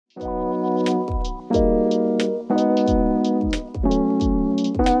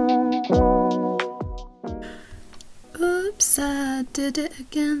did it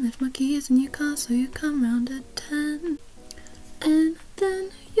again, left my keys in your car so you come round at 10. And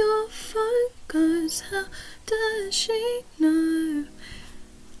then your phone goes, how does she know?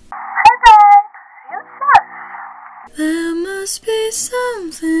 Hey babe, you sus. There must be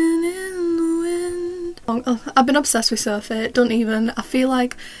something in the wind. I've been obsessed with Sophie, don't even. I feel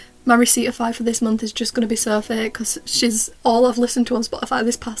like my Receiptify for this month is just going to be Sophie because she's all I've listened to on Spotify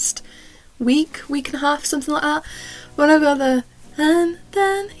this past week and a half, something like that. When I go there, and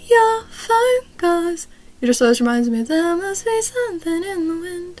then your phone goes, it just always reminds me, there must be something in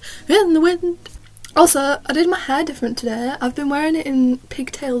the wind. Also, I did my hair different today. I've been wearing it in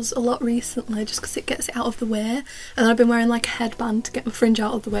pigtails a lot recently just because it gets it out of the way, and then I've been wearing like a headband to get my fringe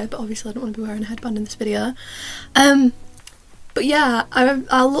out of the way, but obviously I don't want to be wearing a headband in this video. But yeah,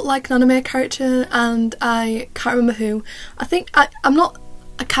 I look like an anime character and I can't remember who. I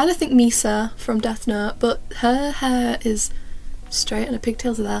kind of think Misa from Death Note, but her hair is straight and her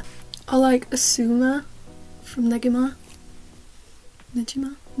pigtails are there. Or like Asuma from Negima.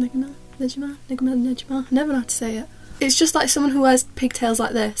 Negima? I never know how to say it. It's just like someone who wears pigtails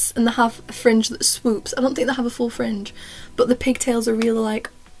like this and they have a fringe that swoops. I don't think they have a full fringe, but the pigtails are really like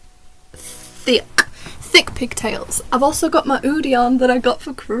thick pigtails. I've also got my hoodie on that I got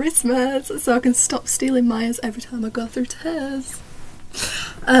for Christmas so I can stop stealing Maya's every time I go through to hers.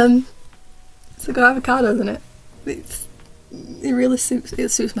 So got avocados in it. It really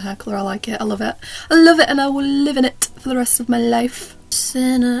suits my hair colour. I like it. I love it. I love it and I will live in it for the rest of my life.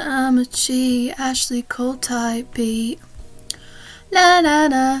 Sinner, I'm a G, Ashley Cole type beat. Na na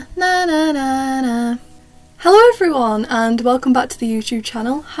na na na na na. Hello everyone and welcome back to the YouTube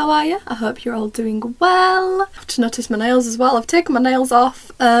channel. How are you? I hope you're all doing well. I've just noticed my nails as well. I've taken my nails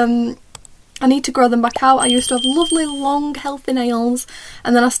off. I need to grow them back out. I used to have lovely long healthy nails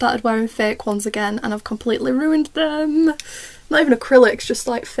and then I started wearing fake ones again and I've completely ruined them. Not even acrylics, just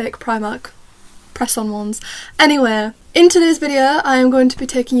like fake Primark press-on ones. Anyway, in today's video I am going to be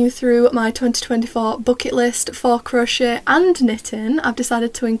taking you through my 2024 bucket list for crochet and knitting. I've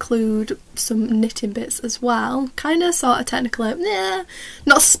decided to include some knitting bits as well. Kinda, sorta, technically,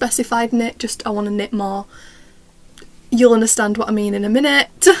 not specified knit, just I want to knit more. You'll understand what I mean in a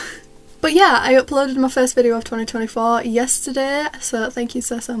minute. But yeah, I uploaded my first video of 2024 yesterday, so thank you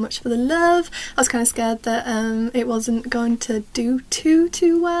so much for the love. I was kind of scared that it wasn't going to do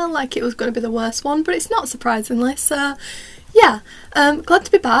too well, like it was going to be the worst one, but it's not, surprisingly, so yeah. Glad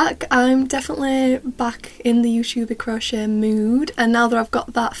to be back. I'm definitely back in the YouTube crochet mood, and now that I've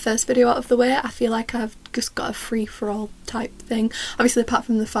got that first video out of the way, I feel like I've just got a free-for-all type thing. Obviously apart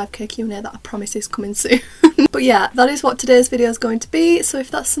from the 5k Q&A that I promise is coming soon. But yeah, that is what today's video is going to be, so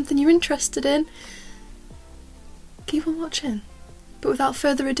if that's something you're interested in, keep on watching. But without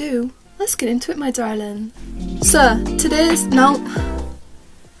further ado, let's get into it, my darling.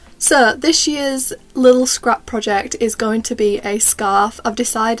 So this year's little scrap project is going to be a scarf. I've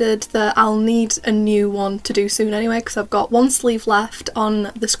decided that I'll need a new one to do soon anyway because I've got one sleeve left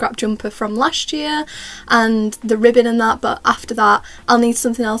on the scrap jumper from last year and the ribbon and that, but after that I'll need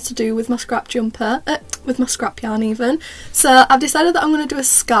something else to do with my scrap jumper, with my scrap yarn even. So I've decided that I'm going to do a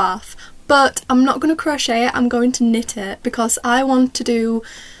scarf, but I'm not going to crochet it, I'm going to knit it because I want to do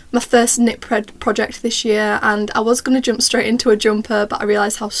my first knit project this year, and I was going to jump straight into a jumper, but I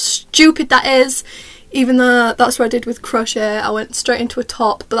realised how stupid that is. Even though that's what I did with crochet, I went straight into a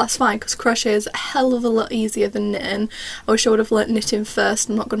top, but that's fine because crochet is a hell of a lot easier than knitting. I wish I would have learnt knitting first,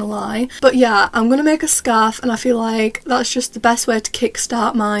 I'm not going to lie. But yeah, I'm going to make a scarf and I feel like that's just the best way to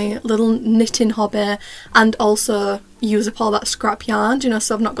kickstart my little knitting hobby and also use up all that scrap yarn, you know,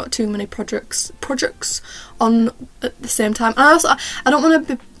 so I've not got too many projects on at the same time. And I don't want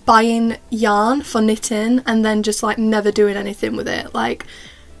to be buying yarn for knitting and then just like never doing anything with it. Like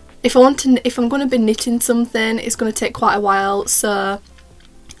if I'm going to be knitting something, it's going to take quite a while, so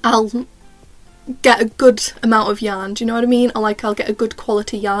I'll get a good amount of yarn, do you know what I mean? Or like I'll get a good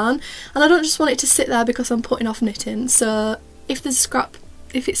quality yarn and I don't just want it to sit there because I'm putting off knitting. So if it's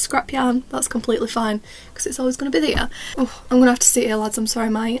scrap yarn, that's completely fine because it's always going to be there. Oh, I'm going to have to sit here, lads, I'm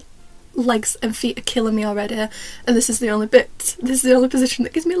sorry, my legs and feet are killing me already, and this is the only position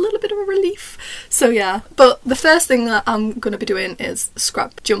that gives me a little bit of a relief. So yeah, but the first thing that I'm going to be doing is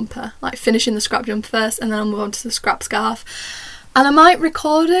scrap jumper, like finishing the scrap jumper first and then I'll move on to the scrap scarf, and I might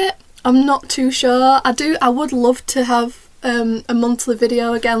record it, I'm not too sure. I would love to have a monthly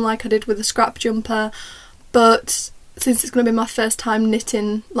video again like I did with the scrap jumper, but since it's going to be my first time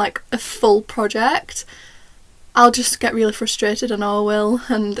knitting like a full project, I'll just get really frustrated, I know I will,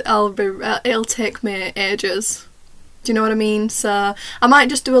 and it'll take me ages. Do you know what I mean? So I might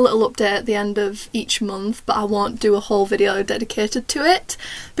just do a little update at the end of each month, but I won't do a whole video dedicated to it.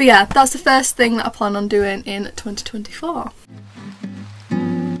 But yeah, that's the first thing that I plan on doing in 2024.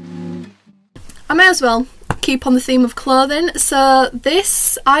 I may as well keep on the theme of clothing. So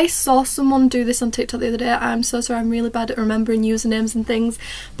this, I saw someone do this on TikTok the other day. I'm so sorry, I'm really bad at remembering usernames and things,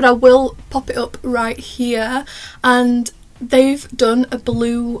 but I will pop it up right here. And they've done a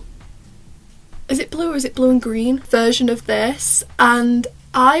blue, is it blue or is it blue and green version of this, and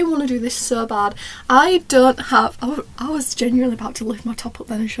I want to do this so bad. I don't have, I was genuinely about to lift my top up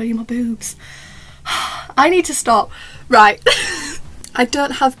then and show you my boobs. I need to stop. Right. I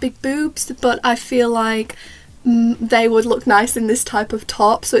don't have big boobs, but I feel like they would look nice in this type of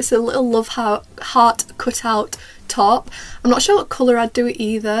top. So it's a little love heart cut out top. I'm not sure what colour I'd do it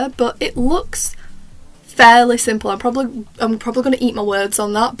either, but it looks fairly simple. I'm probably going to eat my words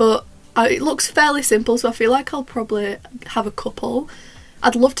on that, but it looks fairly simple, so I feel like I'll probably have a couple.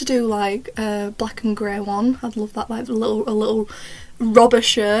 I'd love to do like a black and grey one. I'd love that, like a little robber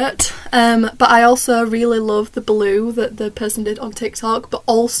shirt. But I also really love the blue that the person did on TikTok, but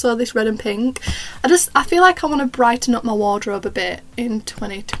also this red and pink. I feel like I want to brighten up my wardrobe a bit in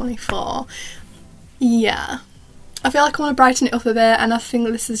 2024. Yeah. I feel like I want to brighten it up a bit, and I think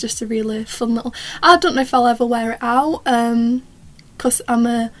this is just a really fun little... I don't know if I'll ever wear it out, because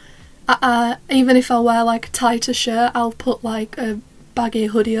even if I wear like a tighter shirt, I'll put like a baggy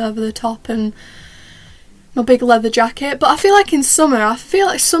hoodie over the top and my big leather jacket. But I feel like in summer,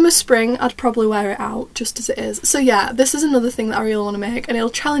 spring, I'd probably wear it out just as it is. So yeah, this is another thing that I really want to make, and it'll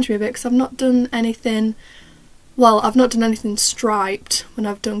challenge me a bit because I've not done anything, well, I've not done anything striped when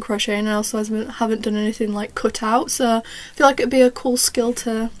I've done crocheting, and I also haven't done anything like cut out, so I feel like it'd be a cool skill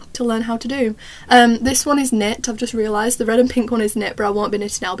to learn how to do. This one is knit, I've just realised. The red and pink one is knit, but I won't be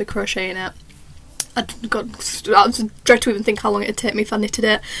knitting it, I'll be crocheting it. I was dread to even think how long it'd take me if I knitted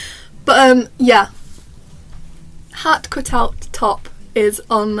it. But yeah, heart cut out top is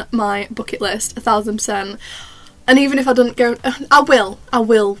on my bucket list, 1000%. And even if I don't go, I will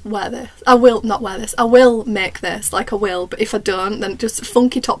wear this. I will not wear this. I will make this, like I will, but if I don't, then just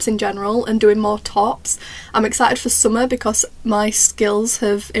funky tops in general and doing more tops. I'm excited for summer because my skills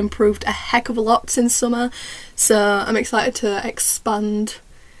have improved a heck of a lot since summer. So I'm excited to expand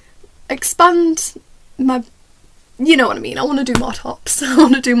my, you know what I mean. I want to do more tops. I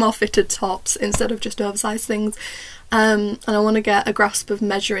want to do more fitted tops instead of just oversized things. And I want to get a grasp of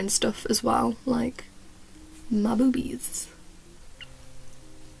measuring stuff as well, like my boobies.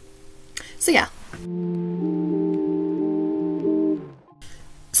 So yeah.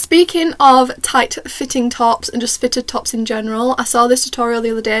 Speaking of tight fitting tops and just fitted tops in general, I saw this tutorial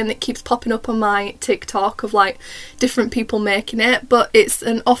the other day and it keeps popping up on my TikTok of like different people making it, but it's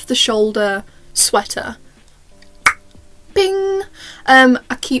an off the shoulder sweater. Bing!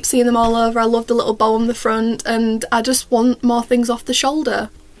 I keep seeing them all over. I love the little bow on the front, and I just want more things off the shoulder.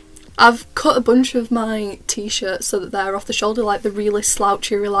 I've cut a bunch of my t-shirts so that they're off the shoulder, like the really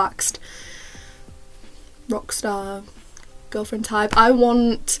slouchy, relaxed rockstar girlfriend type.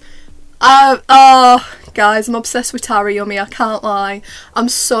 Oh guys, I'm obsessed with Tara Yummy, I can't lie.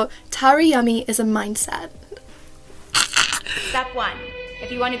 Tara Yummy is a mindset. Step 1.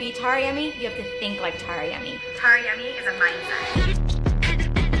 If you want to be Tara Yummy, you have to think like Tara Yummy. Tara Yummy is a mindset.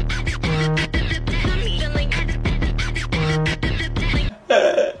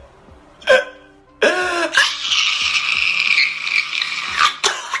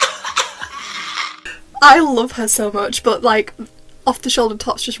 I love her so much, but like off the shoulder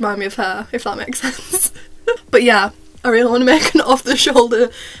tops just remind me of her, if that makes sense. But yeah, I really want to make an off the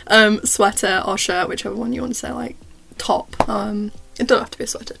shoulder sweater or shirt, whichever one you want to say, like top. It don't have to be a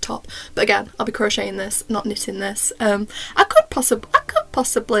sweater, top. But again, I'll be crocheting this, not knitting this. I could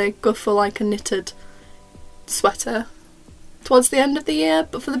possibly go for like a knitted sweater towards the end of the year,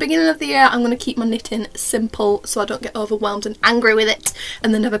 but for the beginning of the year I'm going to keep my knitting simple so I don't get overwhelmed and angry with it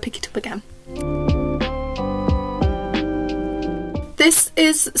and then never pick it up again. This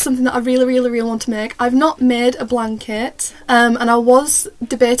is something that I really want to make. I've not made a blanket, and I was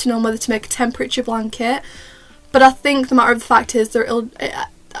debating on whether to make a temperature blanket, but I think the matter of the fact is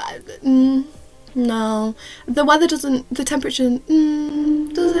no, the weather doesn't, the temperature,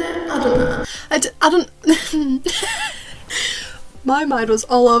 does it? I don't know. I don't my mind was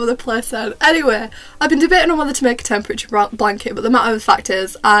all over the place then. Anyway, I've been debating on whether to make a temperature blanket, but the matter of the fact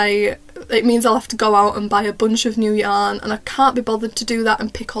is it means I'll have to go out and buy a bunch of new yarn, and I can't be bothered to do that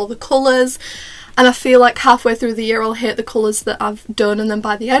and pick all the colours, and I feel like halfway through the year I'll hate the colours that I've done, and then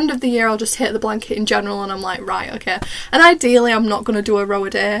by the end of the year I'll just hate the blanket in general, and I'm like, right, okay. And ideally I'm not going to do a row a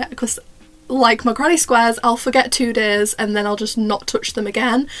day, because like my granny squares, I'll forget 2 days and then I'll just not touch them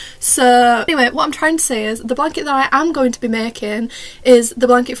again. So anyway, what I'm trying to say is the blanket that I am going to be making is the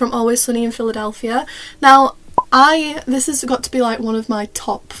blanket from Always Sunny in Philadelphia. Now, this has got to be like one of my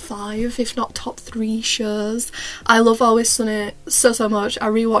top 5, if not top 3 shows. I love Always Sunny so much. I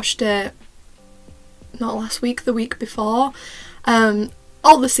rewatched it not last week, the week before.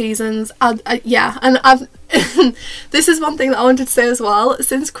 All the seasons, yeah, and I've this is one thing that I wanted to say as well.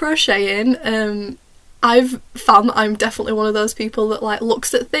 Since crocheting, I've found that I'm definitely one of those people that like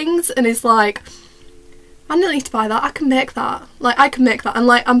looks at things and is like, I don't need to buy that, I can make that. Like, I can make that. And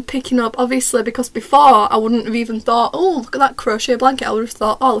like, I'm picking up, obviously, because before I wouldn't have even thought, oh, look at that crochet blanket. I would have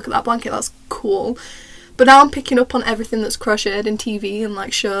thought, oh, look at that blanket, that's cool. But now I'm picking up on everything that's crocheted in TV and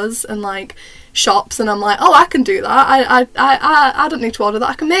like shows and like shops, and I'm like, oh, I can do that. I don't need to order that,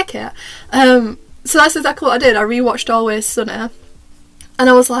 I can make it. So that's exactly what I did. I rewatched Always Sunny, and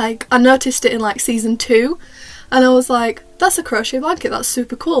I was like, I noticed it in like season 2, and I was like, that's a crochet blanket, that's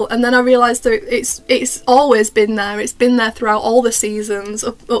super cool. And then I realised that it's always been there. It's been there throughout all the seasons.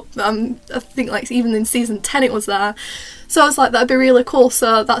 I think like even in season 10 it was there. So I was like, that'd be really cool.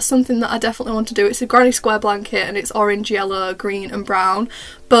 So that's something that I definitely want to do. It's a granny square blanket and it's orange, yellow, green and brown.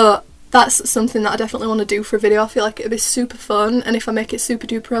 But that's something that I definitely want to do for a video. I feel like it'd be super fun, and if I make it super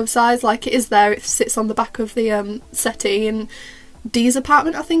duper oversized, like it is there, it sits on the back of the settee in Dee's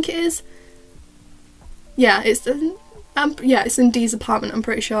apartment, I think it is. Yeah, it's in Dee's apartment, I'm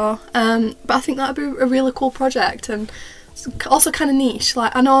pretty sure. But I think that'd be a really cool project, and it's also kind of niche.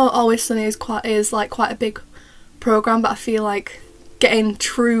 Like, I know Always Sunny is quite a big program, but I feel like getting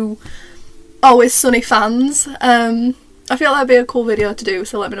true Always Sunny fans, I feel that'd be a cool video to do,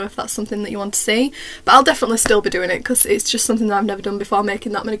 so let me know if that's something that you want to see. But I'll definitely still be doing it because it's just something that I've never done before,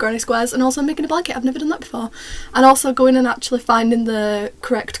 making that many granny squares, and also making a blanket. I've never done that before. And also going and actually finding the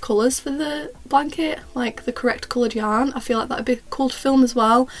correct colours for the blanket, like the correct coloured yarn. I feel like that'd be cool to film as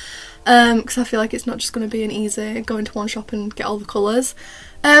well, because I feel like it's not just going to be an easy go into one shop and get all the colours.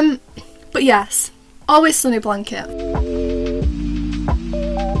 But yes, Always Sunny blanket.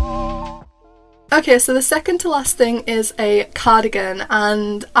 Okay, so the second to last thing is a cardigan,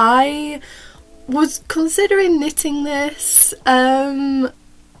 and I was considering knitting this,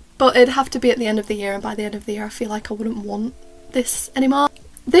 but it'd have to be at the end of the year, and by the end of the year I feel like I wouldn't want this anymore.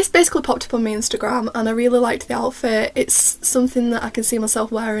 This basically popped up on my Instagram and I really liked the outfit. It's something that I can see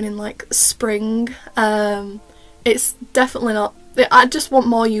myself wearing in like spring. It's definitely not, I just want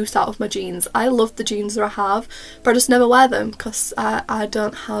more use out of my jeans. I love the jeans that I have, but I just never wear them because I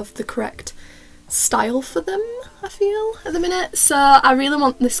don't have the correct style for them, I feel, at the minute. So I really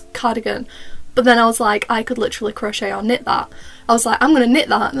want this cardigan, but then I was like, I could literally crochet or knit that. I was like, I'm gonna knit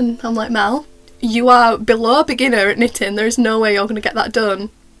that, and I'm like, Mel, you are below beginner at knitting, there's no way you're gonna get that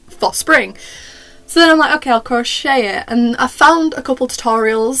done for spring. So then I'm like, okay, I'll crochet it, and I found a couple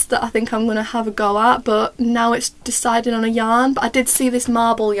tutorials that I think I'm gonna have a go at, but now it's decided on a yarn. But I did see this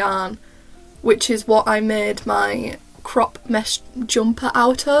marble yarn, which is what I made my crop mesh jumper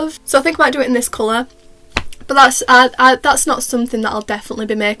out of. So I think I might do it in this colour, but that's not something that I'll definitely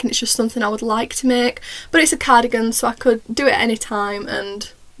be making. It's just something I would like to make, but it's a cardigan, so I could do it any time,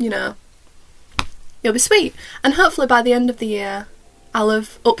 and you know, it'll be sweet. And hopefully by the end of the year I'll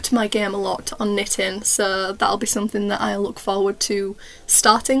have upped my game a lot on knitting, so that'll be something that I look forward to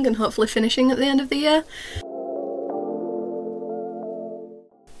starting and hopefully finishing at the end of the year.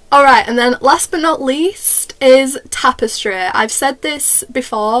 Alright, and then last but not least is tapestry. I've said this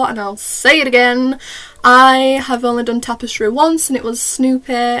before and I'll say it again. I have only done tapestry once, and it was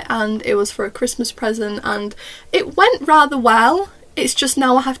Snoopy, and it was for a Christmas present, and it went rather well. It's just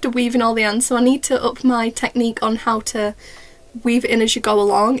now I have to weave in all the ends, so I need to up my technique on how to weave it in as you go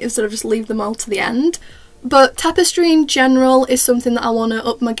along instead of just leave them all to the end. But tapestry in general is something that I want to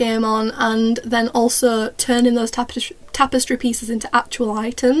up my game on, and then also turning those tapestry pieces into actual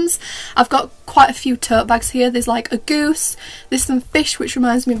items. I've got quite a few tote bags here. There's like a goose, there's some fish which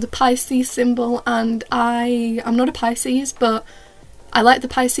reminds me of the Pisces symbol, and I'm not a Pisces, but I like the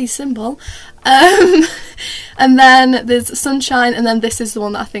Pisces symbol. And then there's sunshine, and then this is the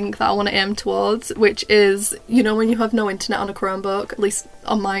one that I think that I want to aim towards, which is, you know, when you have no internet on a Chromebook, at least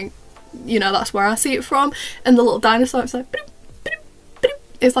on my, you know, that's where I see it from, and the little dinosaur, it's like,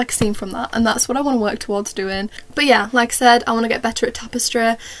 it's like a scene from that, and that's what I want to work towards doing. But yeah, like I said, I want to get better at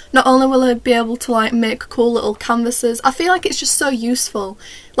tapestry. Not only will I be able to like make cool little canvases, I feel like it's just so useful.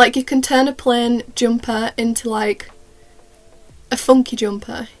 Like, you can turn a plain jumper into like a funky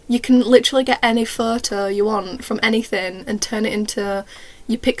jumper. You can literally get any photo you want from anything and turn it into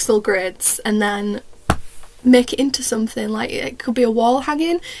your pixel grids, and then make it into something. Like, it could be a wall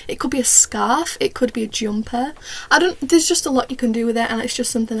hanging, it could be a scarf, it could be a jumper. There's just a lot you can do with it, and it's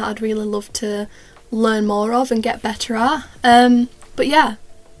just something that I'd really love to learn more of and get better at. But yeah,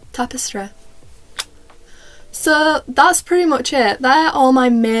 tapestry. So that's pretty much it. They're all my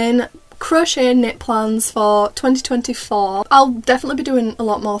main crochet and knit plans for 2024. I'll definitely be doing a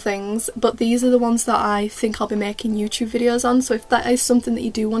lot more things, but these are the ones that I think I'll be making YouTube videos on, so if that is something that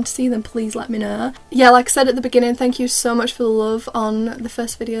you do want to see, then please let me know. Yeah, like I said at the beginning, thank you so much for the love on the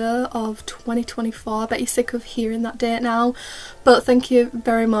first video of 2024. I bet you're sick of hearing that date now, but thank you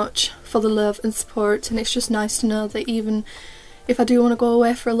very much for the love and support, and it's just nice to know that even if I do want to go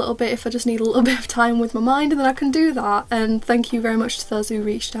away for a little bit, if I just need a little bit of time with my mind, then I can do that. And thank you very much to those who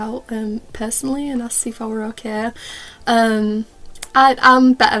reached out personally and asked if I were okay. I'm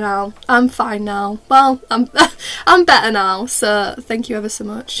better now. I'm fine now. Well, I'm better now, so thank you ever so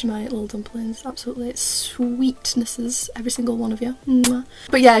much, my little dumplings. Absolutely sweetnesses, every single one of you. Mwah.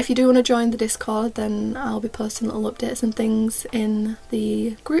 But yeah, if you do want to join the Discord, then I'll be posting little updates and things in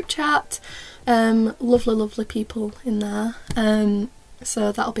the group chat. Lovely people in there,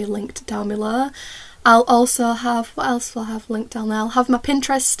 so that'll be linked down below. I'll also have, what else will I have linked down there? I'll have my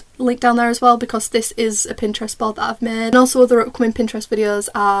Pinterest link down there as well, because this is a Pinterest board that I've made, and also other upcoming Pinterest videos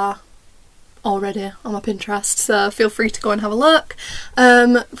are already on my Pinterest, so feel free to go and have a look.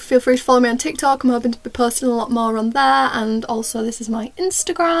 Feel free to follow me on TikTok. I'm hoping to be posting a lot more on there, and also this is my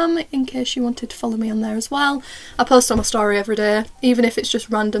Instagram in case you wanted to follow me on there as well. I post on my story every day, even if it's just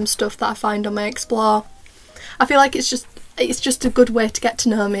random stuff that I find on my Explore. I feel like it's just a good way to get to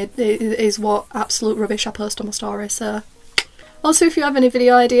know me, is what absolute rubbish I post on my story. So also, if you have any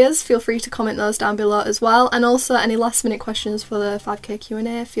video ideas, feel free to comment those down below as well, and also any last minute questions for the 5k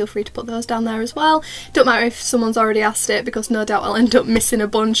Q&A, feel free to put those down there as well. Don't matter if someone's already asked it, because no doubt I'll end up missing a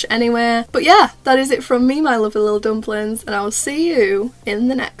bunch anyway. But yeah, that is it from me, my lovely little dumplings, and I will see you in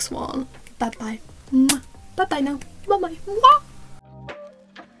the next one. Bye bye. Bye bye now. Bye bye.